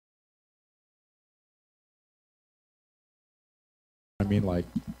I mean, like.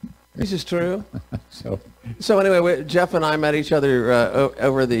 This is true. So anyway, Jeff and I met each other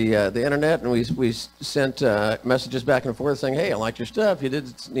over the internet, and we sent messages back and forth saying, "Hey, I like your stuff. You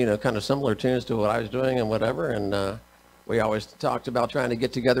did, kind of similar tunes to what I was doing and whatever." And we always talked about trying to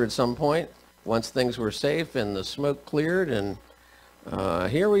get together at some point once things were safe and the smoke cleared. And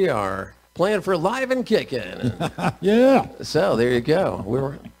here we are playing for Live and Kicking. yeah. So there you go.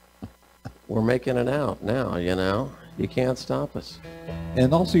 We're making it out now. You can't stop us.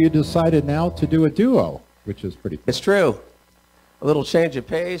 And also you decided now to do a duo, which is pretty cool. It's true. A little change of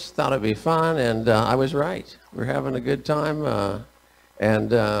pace, thought it'd be fun, and I was right. We're having a good time, and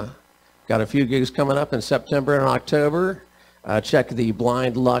got a few gigs coming up in September and October. Check the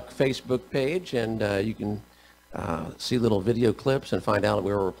Blind Luck Facebook page, and you can see little video clips and find out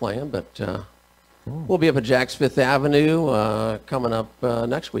where we're playing. But we'll be up at Jack's Fifth Avenue coming up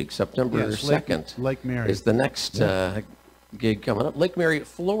next week, September 2nd. Lake Mary is the next gig coming up. Lake Mary,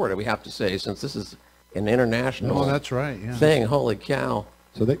 Florida, we have to say, since this is an international that's right, thing. Holy cow.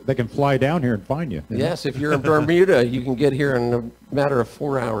 So they can fly down here and find you. Yes, if you're in Bermuda, you can get here in a matter of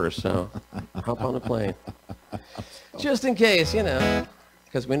 4 hours, so hop on a plane. Just in case,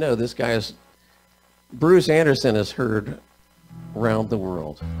 because we know this guy is, Bruce Anderson is heard around the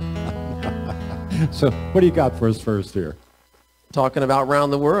world. So what do you got for us first here? Talking about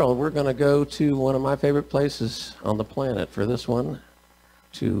around the world, we're going to go to one of my favorite places on the planet for this one,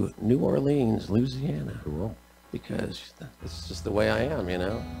 to New Orleans, Louisiana. Cool. Because it's just the way I am,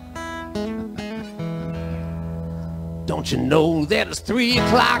 Don't you know that it's 3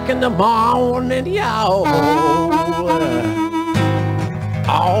 o'clock in the morning, yo?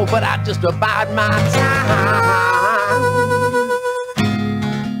 Oh, but I just abide my time.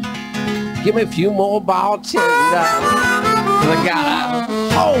 Give me a few more bartenders. I got a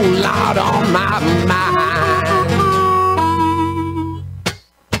whole lot on my mind.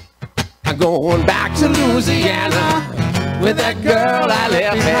 I'm going back to Louisiana with that girl I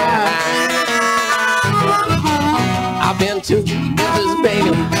left behind. I've been to Memphis,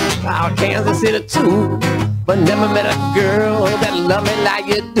 baby, out Kansas City too, but never met a girl that loved me like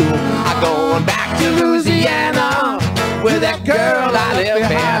you do. I'm going back to Louisiana with that girl I left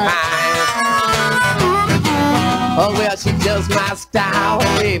behind. Oh, well, she's just my style,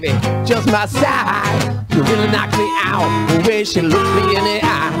 baby, just my style. She really knocked me out the way she looked me in the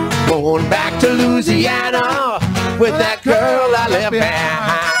eye. Going back to Louisiana with that girl I left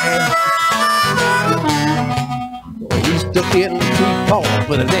behind. We used to get in the pole,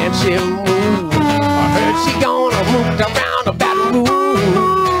 but then she moved. I heard she gonna move around the Baton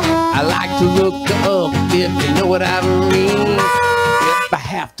Rouge. I like to look her up, if you know what I mean. If I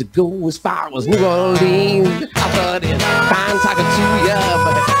have to go as far as New Orleans, I thought it's fine talking to you,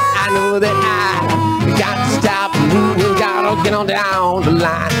 but I know that I got to stop moving, gotta get on down the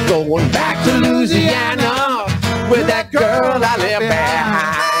line. Going back to Louisiana with that girl I left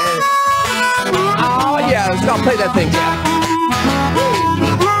behind. Oh yeah, let's go play that thing, Jeff.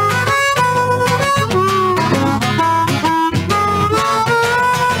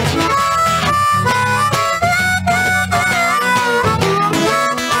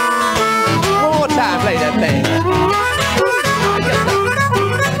 Play that thing.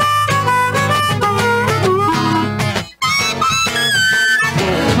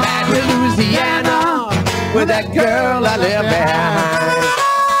 Back to Louisiana with that girl I left behind.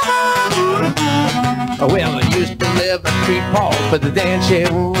 Well, I used to live in Freeport, but the dancing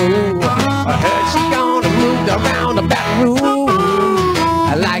room. I heard she gonna move around the Baton Rouge.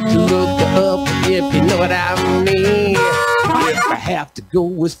 I like to look her up, if you know what I mean. If I have to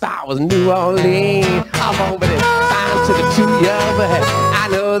go as far as New Orleans, I'm over there fine to the two of her. I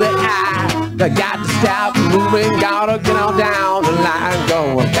know that I got to stop moving, gotta get on down the line.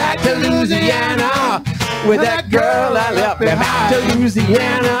 Going back to Louisiana with that girl I left behind. Back to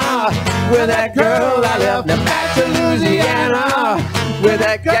Louisiana with that girl I left behind. Back to Louisiana with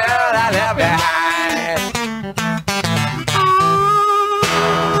that girl I left behind.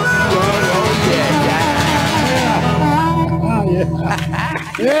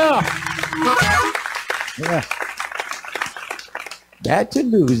 Yeah. Yeah. Back to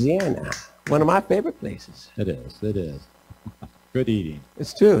Louisiana, one of my favorite places. It is. It is. Good eating.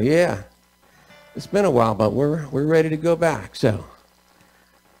 It's true, yeah. It's been a while, but we're ready to go back. So,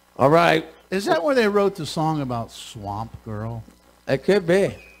 all right. Is that where they wrote the song about Swamp Girl? It could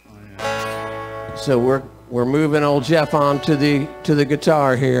be. Oh, yeah. So we're moving old Jeff on to the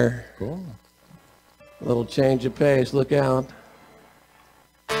guitar here. Cool. A little change of pace. Look out.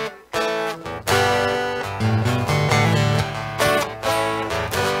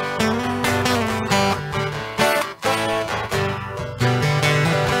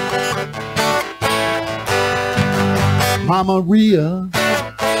 Mama Rhea,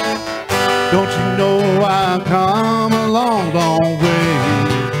 don't you know I've come a long, long way?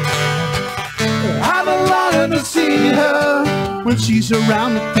 I've been longing to see her when she's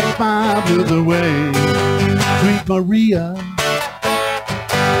around to take my blues away. Sweet Maria,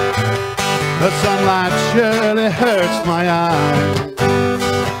 the sunlight surely hurts my eyes.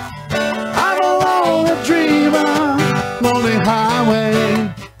 I'm alone, a dreamer, lonely highway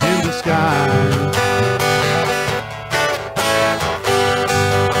in the sky.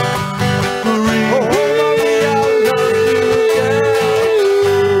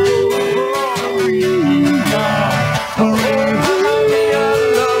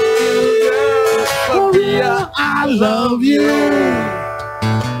 I love you.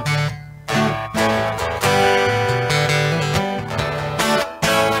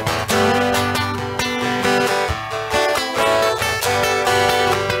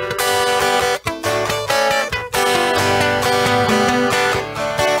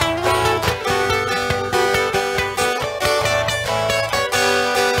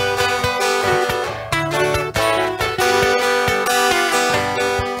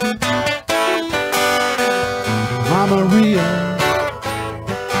 Maria,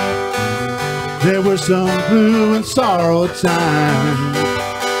 there were some blue and sorrow times.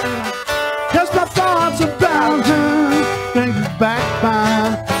 Just my thoughts about her bring back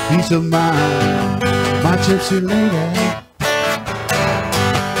my peace of mind. My gypsy lady,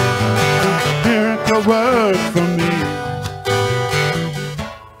 miracle word from me.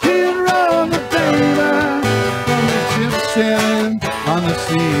 He'd run the baby from the gypsy on the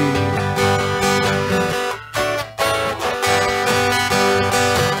sea.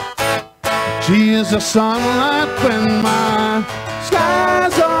 She is the sunlight when my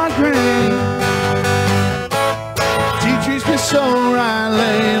skies are gray. She treats me so right,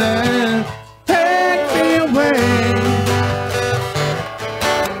 lady. Take me away.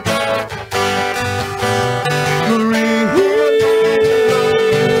 Maria,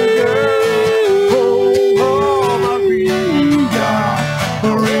 oh, Maria,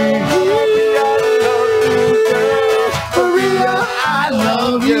 Maria, Maria, I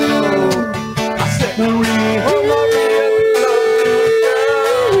love you.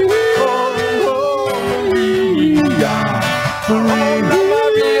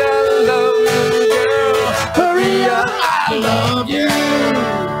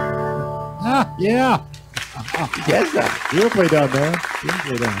 Yeah. Yes, sir. Beautifully done, man.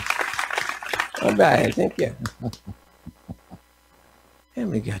 Beautifully done. All right, thank you. And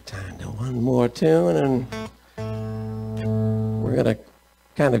we got time to one more tune, and we're gonna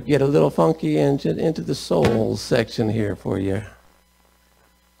kind of get a little funky into the soul section here for you.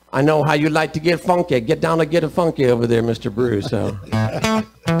 I know how you like to get funky. Get down and get it funky over there, Mr. Bruce. So.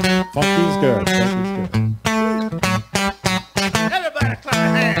 Funky's good. Funky's good. Everybody clap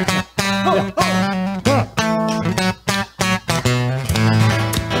your hands. Ho, ho.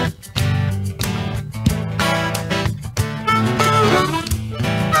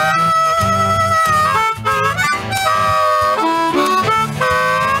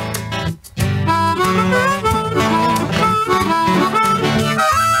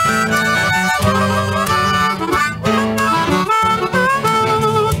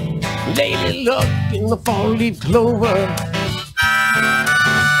 Lady, look in the fall-leaf clover.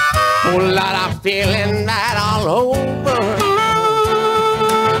 Whole lot of feeling that all over.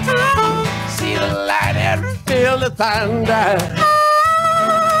 See the light and feel the thunder.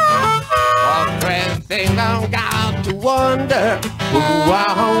 All friends think I'm got to wonder.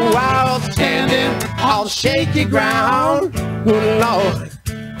 Wow, wow, standing on shaky ground. Oh Lord,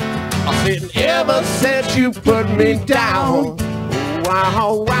 I said ever since you put me down.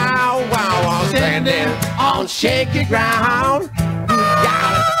 Wow, wow, wow, I'm standing on shaky ground.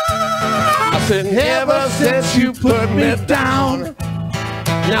 I said, ever since you put me down.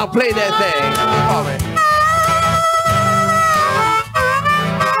 Now play that thing for me.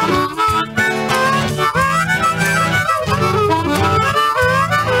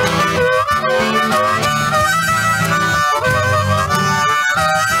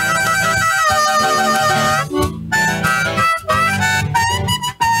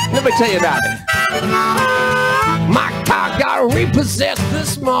 Let me tell you about it. My car got repossessed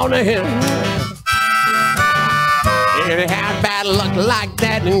this morning. It had bad luck like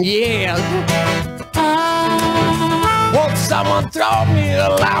that in years. Won't someone throw me a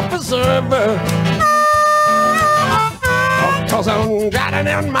life preserver? Cause I'm drowning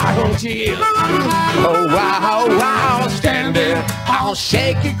in my own tears. Oh wow, wow, standing on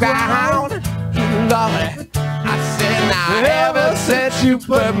shaky ground. Lord, I said now ever since you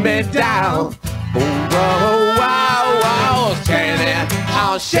put me down. Oh wow, wow, whoa, standing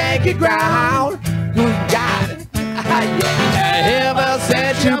on shaky ground. Good God, yeah. Ever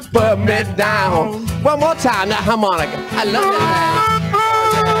since you put me down. One more time, the harmonica. I love that.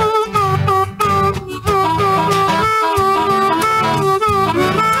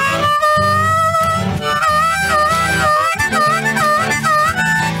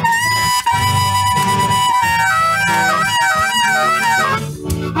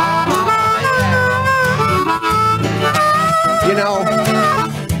 You know,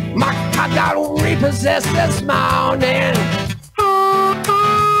 my car got repossessed this morning.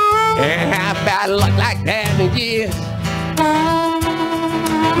 Ain't had bad luck like that in years.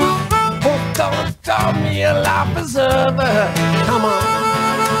 Who's gonna throw me a life preserver? Come on.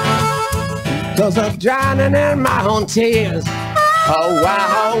 'Cause I'm drowning in my own tears. Oh,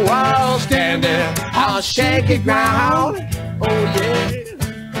 wow, standing on shaky ground. Oh, yeah.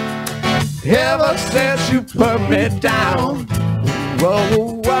 Ever since you put me down.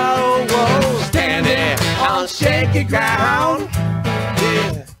 Whoa, whoa, whoa, standing on shaky ground.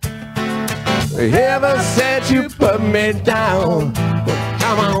 Yeah. Ever since you put me down.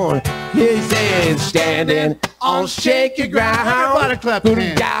 Come on, he said, standing on shaky ground. Everybody clap your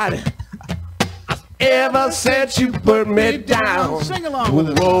hands. Got it. Ever since you put me down. Sing along with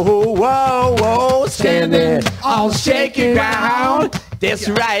us. Whoa, whoa, whoa, standing on shaky ground. That's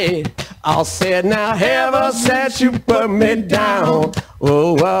right. I'll say it now, ever since you put me down.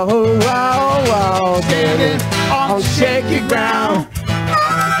 Whoa, whoa, whoa, whoa, standing on shaky ground.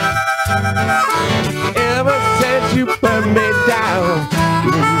 Ever since you put me down.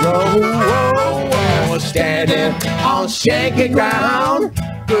 Whoa, whoa, whoa, standing on shaky ground.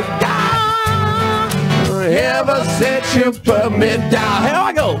 Good God. Ever since you put me down. Here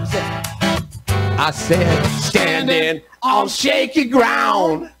I go. I said, standing on shaky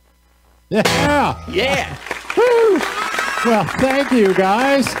ground. Yeah. Yeah. Woo. Well, thank you,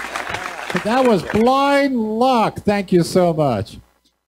 guys. That was Blind Luck. Thank you so much.